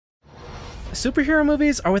Superhero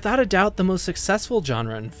movies are without a doubt the most successful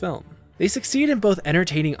genre in film. They succeed in both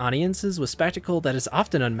entertaining audiences with spectacle that is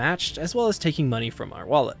often unmatched, as well as taking money from our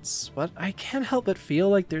wallets. But I can't help but feel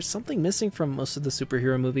like there's something missing from most of the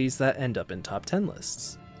superhero movies that end up in top 10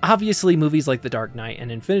 lists. Obviously, movies like The Dark Knight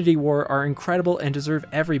and Infinity War are incredible and deserve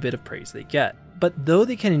every bit of praise they get. But though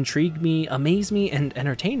they can intrigue me, amaze me, and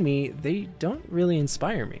entertain me, they don't really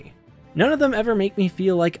inspire me. None of them ever make me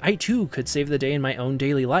feel like I too could save the day in my own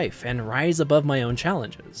daily life and rise above my own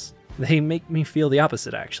challenges. They make me feel the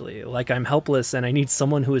opposite, actually, like I'm helpless and I need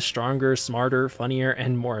someone who is stronger, smarter, funnier,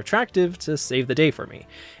 and more attractive to save the day for me.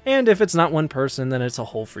 And if it's not one person, then it's a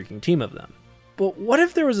whole freaking team of them. But what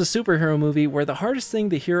if there was a superhero movie where the hardest thing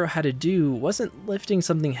the hero had to do wasn't lifting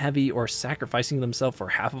something heavy or sacrificing themselves for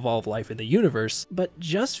half of all of life in the universe, but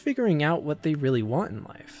just figuring out what they really want in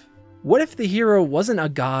life? What if the hero wasn't a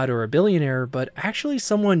god or a billionaire, but actually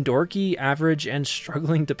someone dorky, average, and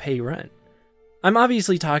struggling to pay rent? I'm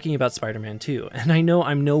obviously talking about Spider-Man 2, and I know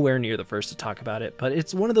I'm nowhere near the first to talk about it, but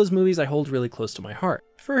it's one of those movies I hold really close to my heart.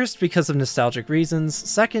 First, because of nostalgic reasons,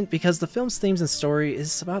 second, because the film's themes and story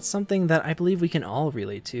is about something that I believe we can all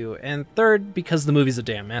relate to, and third, because the movie's a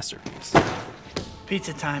damn masterpiece.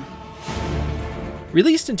 Pizza time.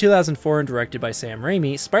 Released in 2004 and directed by Sam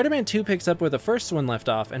Rami, Spider-Man 2 picks up where the first one left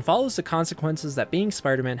off and follows the consequences that being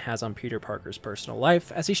Spider-Man has on Peter Parker's personal life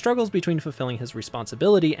as he struggles between fulfilling his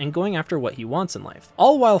responsibility and going after what he wants in life,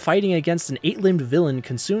 all while fighting against an 8-limbed villain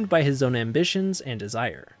consumed by his own ambitions and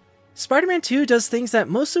desire. Spider-Man 2 does things that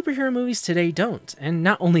most superhero movies today don't, and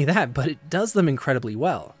not only that, but it does them incredibly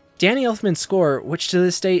well. Danny Elfman's score, which to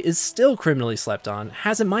this day is still criminally slept on,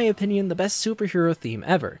 has in my opinion the best superhero theme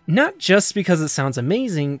ever. Not just because it sounds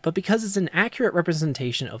amazing, but because it's an accurate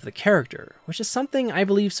representation of the character, which is something I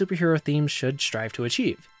believe superhero themes should strive to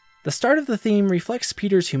achieve. The start of the theme reflects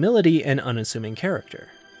Peter's humility and unassuming character.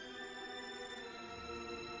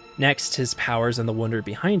 Next, his powers and the wonder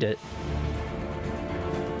behind it.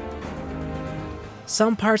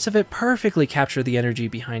 Some parts of it perfectly capture the energy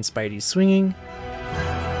behind Spidey's swinging.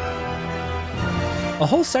 A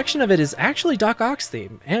whole section of it is actually Dock Ock's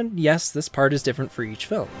theme, and yes, this part is different for each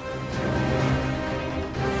film.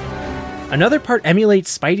 Another part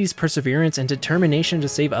emulates Spidey's perseverance and determination to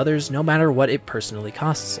save others no matter what it personally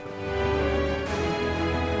costs him.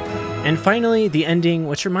 And finally, the ending,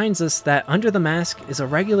 which reminds us that under the mask is a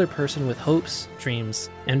regular person with hopes, dreams,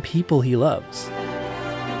 and people he loves.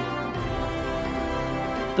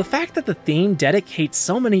 The fact that the theme dedicates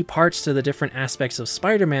so many parts to the different aspects of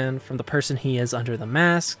Spider-Man, from the person he is under the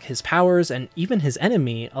mask, his powers, and even his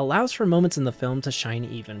enemy, allows for moments in the film to shine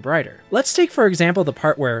even brighter. Let's take for example the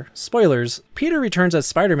part where, spoilers, Peter returns as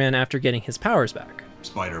Spider-Man after getting his powers back.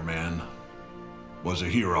 Spider-Man was a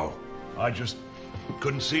hero. I just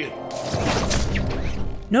couldn't see it.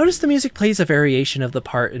 Notice the music plays a variation of the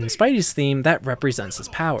part in Spidey's theme that represents his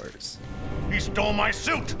powers. He stole my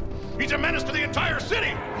suit! He's a menace to the entire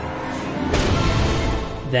city!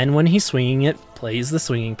 Then when he's swinging it, plays the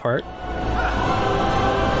swinging part.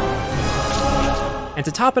 And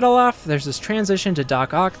to top it all off, there's this transition to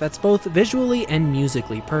Dock Ock that's both visually and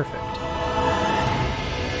musically perfect.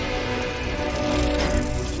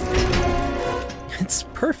 It's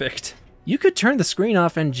perfect. You could turn the screen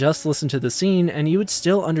off and just listen to the scene, and you would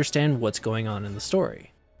still understand what's going on in the story.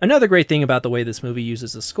 Another great thing about the way this movie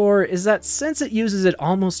uses the score is that since it uses it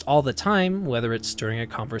almost all the time, whether it's during a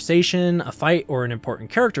conversation, a fight, or an important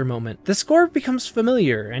character moment, the score becomes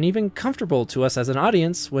familiar and even comfortable to us as an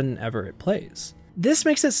audience whenever it plays. This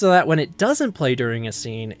makes it so that when it doesn't play during a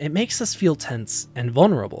scene, it makes us feel tense and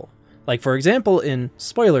vulnerable. Like for example in,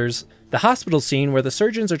 spoilers, the hospital scene where the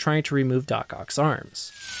surgeons are trying to remove Dock Ock's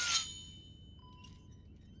arms.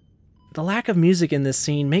 The lack of music in this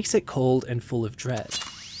scene makes it cold and full of dread.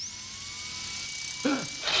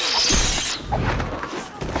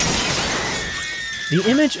 The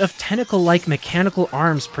image of tentacle-like mechanical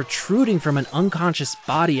arms protruding from an unconscious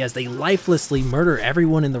body as they lifelessly murder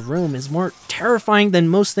everyone in the room is more terrifying than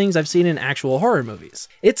most things I've seen in actual horror movies.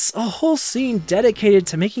 It's a whole scene dedicated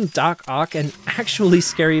to making Dock Ock an actually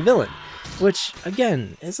scary villain, which,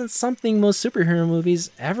 again, isn't something most superhero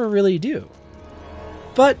movies ever really do.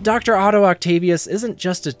 But Dr. Otto Octavius isn't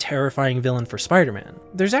just a terrifying villain for Spider-Man.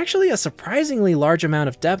 There's actually a surprisingly large amount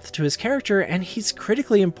of depth to his character, and he's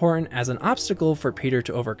critically important as an obstacle for Peter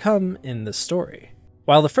to overcome in this story.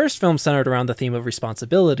 While the first film centered around the theme of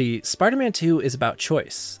responsibility, Spider-Man 2 is about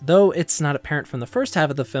choice, though it's not apparent from the first half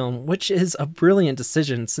of the film, which is a brilliant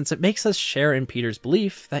decision since it makes us share in Peter's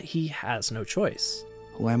belief that he has no choice.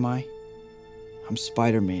 Who am I? I'm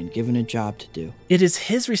Spider-Man, given a job to do. It is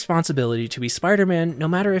his responsibility to be Spider-Man no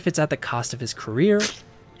matter if it's at the cost of his career,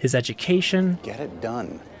 his education, Get it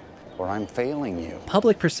done, or I'm failing you.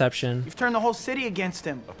 public perception, You've turned the whole city against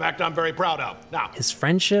him. A fact I'm very proud of. Now, his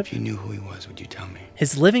friendship, If you knew who he was, would you tell me?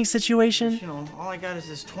 his living situation, You know, all I got is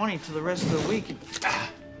this 20 to the rest of the week.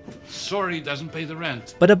 Sorry, doesn't pay the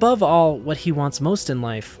rent. but above all, what he wants most in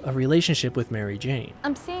life, a relationship with Mary Jane.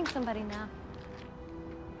 I'm seeing somebody now.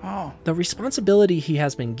 Oh, The responsibility he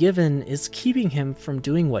has been given is keeping him from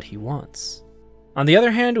doing what he wants. On the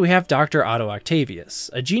other hand, we have Dr. Otto Octavius,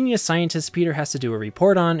 a genius scientist Peter has to do a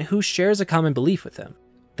report on, who shares a common belief with him,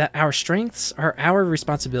 that our strengths are our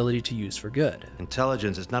responsibility to use for good.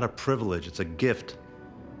 Intelligence is not a privilege, it's a gift.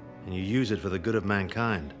 And you use it for the good of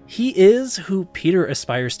mankind. He is who Peter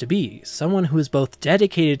aspires to be, someone who is both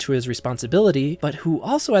dedicated to his responsibility, but who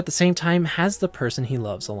also at the same time has the person he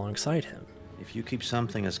loves alongside him. If you keep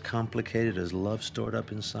something as complicated as love stored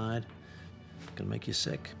up inside, it can make you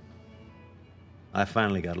sick. I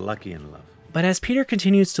finally got lucky in love. But as Peter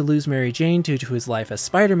continues to lose Mary Jane due to his life as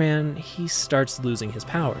Spider-Man, he starts losing his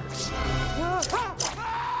powers.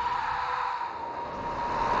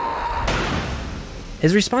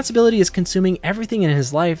 His responsibility is consuming everything in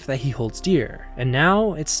his life that he holds dear, and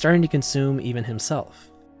now it's starting to consume even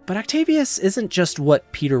himself. But Octavius isn't just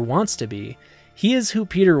what Peter wants to be, he is who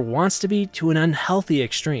Peter wants to be to an unhealthy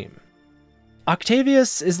extreme.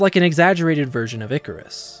 Octavius is like an exaggerated version of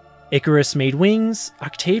Icarus. Icarus made wings,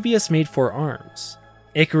 Octavius made 4 arms.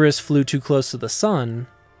 Icarus flew too close to the sun,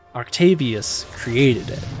 Octavius created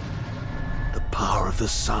it. The power of the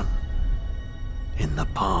sun in the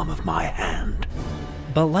palm of my hand.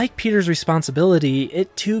 But like Peter's responsibility,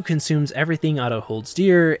 it too consumes everything Otto holds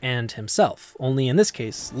dear and himself, only in this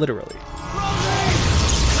case, literally.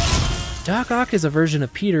 Dock Ock is a version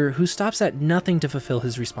of Peter who stops at nothing to fulfill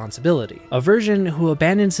his responsibility, a version who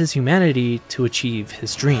abandons his humanity to achieve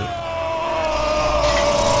his dream.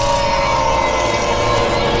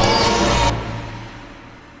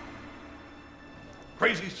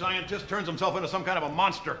 crazy scientist turns himself into some kind of a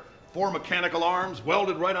monster. 4 mechanical arms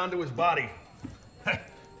welded right onto his body.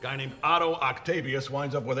 Guy named Otto Octavius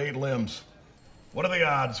winds up with 8 limbs. What are the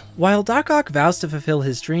odds? While Dock Ock vows to fulfill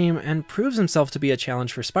his dream and proves himself to be a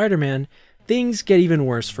challenge for Spider-Man, things get even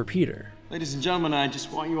worse for Peter. Ladies and gentlemen, I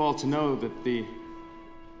just want you all to know that the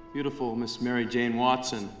beautiful Miss Mary Jane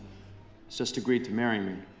Watson has just agreed to marry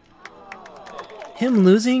me. Him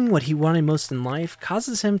losing what he wanted most in life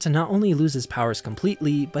causes him to not only lose his powers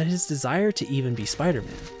completely, but his desire to even be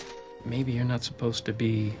Spider-Man. Maybe you're not supposed to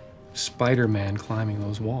be Spider-Man climbing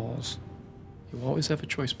those walls. You always have a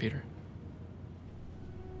choice, Peter.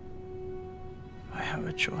 I have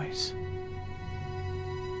a choice.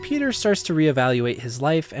 Peter starts to reevaluate his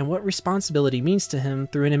life and what responsibility means to him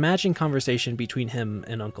through an imagined conversation between him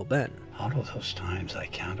and Uncle Ben. All of those times I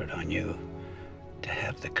counted on you to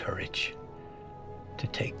have the courage to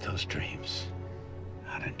take those dreams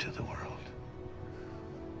out into the world.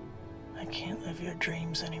 I can't live your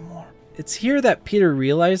dreams anymore. It's here that Peter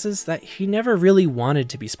realizes that he never really wanted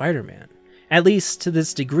to be Spider-Man. At least to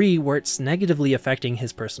this degree where it's negatively affecting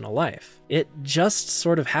his personal life. It just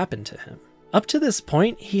sort of happened to him. Up to this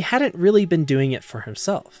point, he hadn't really been doing it for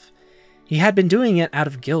himself. He had been doing it out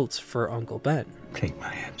of guilt for Uncle Ben. Take my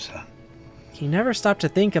hand, son. He never stopped to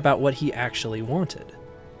think about what he actually wanted.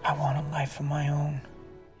 I want a life of my own.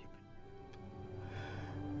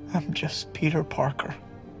 I'm just Peter Parker.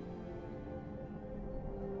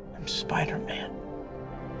 I'm Spider-Man.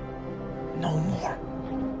 No more.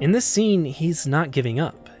 In this scene, he's not giving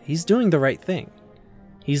up. He's doing the right thing.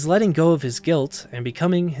 He's letting go of his guilt and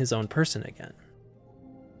becoming his own person again.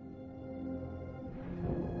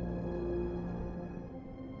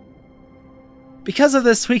 Because of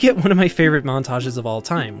this, we get one of my favorite montages of all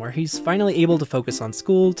time, where he's finally able to focus on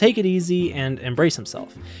school, take it easy, and embrace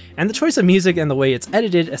himself. And the choice of music and the way it's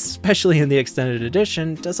edited, especially in the extended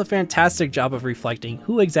edition, does a fantastic job of reflecting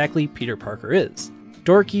who exactly Peter Parker is.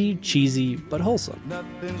 Dorky, cheesy, but wholesome.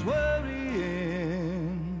 Nothing's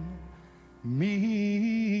worrying me.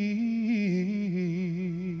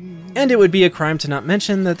 And it would be a crime to not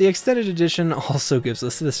mention that the extended edition also gives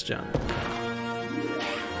us this gem.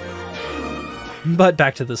 But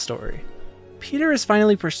back to the story. Peter is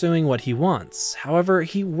finally pursuing what he wants, however,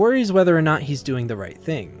 he worries whether or not he's doing the right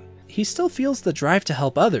thing. He still feels the drive to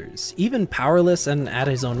help others, even powerless and at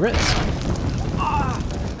his own risk.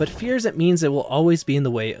 But fears it means it will always be in the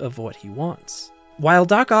way of what he wants. While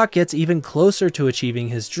Dock Ock gets even closer to achieving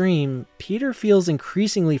his dream, Peter feels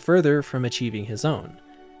increasingly further from achieving his own.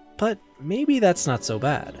 But maybe that's not so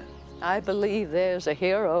bad. I believe there's a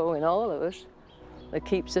hero in all of us that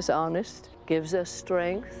keeps us honest, gives us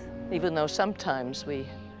strength, even though sometimes we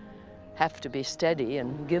have to be steady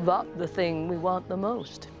and give up the thing we want the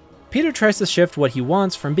most. Peter tries to shift what he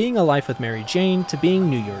wants from being a life with Mary Jane to being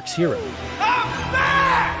New York's hero.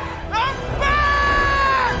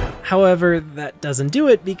 However, that doesn't do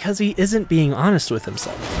it because he isn't being honest with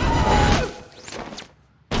himself.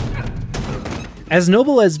 As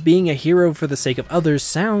noble as being a hero for the sake of others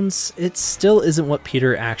sounds, it still isn't what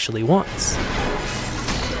Peter actually wants.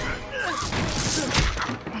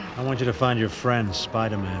 I want you to find your friend,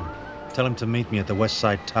 Spider-Man. Tell him to meet me at the West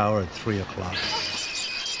Side Tower at 3 o'clock.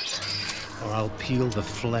 Or I'll peel the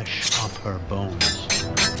flesh off her bones.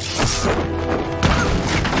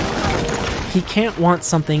 He can't want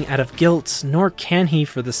something out of guilt, nor can he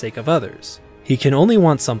for the sake of others. He can only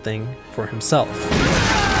want something for himself.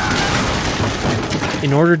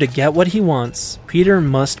 In order to get what he wants, Peter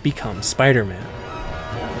must become Spider-Man.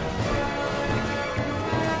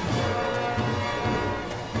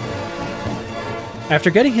 After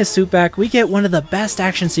getting his suit back, we get one of the best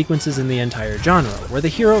action sequences in the entire genre, where the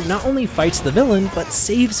hero not only fights the villain, but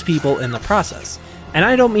saves people in the process. And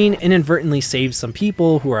I don't mean inadvertently saves some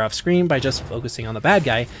people who are off screen by just focusing on the bad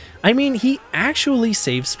guy, I mean he actually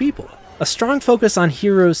saves people. A strong focus on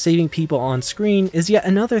heroes saving people on screen is yet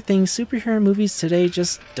another thing superhero movies today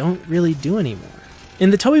just don't really do anymore.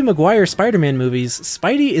 In the Tobey Maguire Spider-Man movies,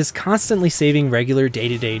 Spidey is constantly saving regular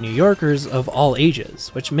day-to-day New Yorkers of all ages,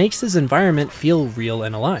 which makes his environment feel real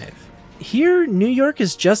and alive. Here, New York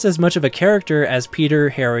is just as much of a character as Peter,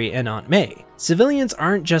 Harry, and Aunt May. Civilians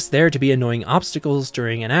aren't just there to be annoying obstacles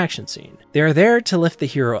during an action scene. They are there to lift the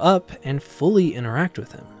hero up and fully interact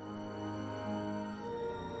with him.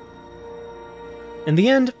 In the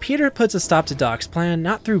end, Peter puts a stop to Doc's plan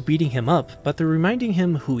not through beating him up, but through reminding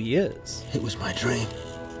him who he is. It was my dream.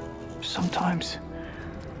 Sometimes,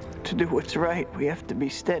 to do what's right, we have to be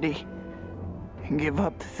steady and give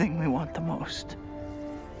up the thing we want the most.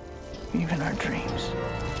 Even our dreams.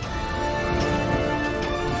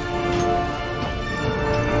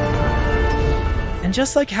 And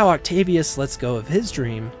just like how Octavius lets go of his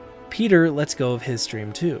dream, Peter lets go of his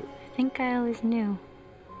dream too. I think I always knew.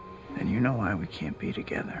 And you know why we can't be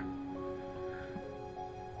together.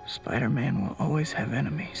 Spider-Man will always have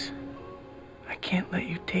enemies. I can't let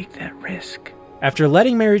you take that risk. After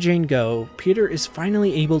letting Mary Jane go, Peter is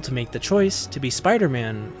finally able to make the choice to be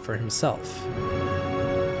Spider-Man for himself.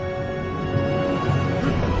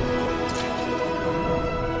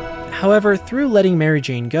 However, through letting Mary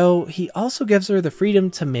Jane go, he also gives her the freedom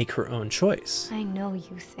to make her own choice. I know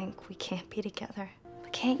you think we can't be together,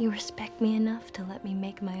 but can't you respect me enough to let me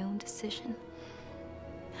make my own decision?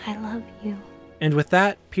 I love you. And with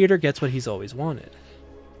that, Peter gets what he's always wanted: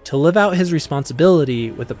 to live out his responsibility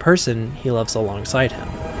with the person he loves alongside him.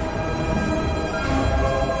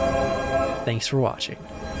 Thanks for watching.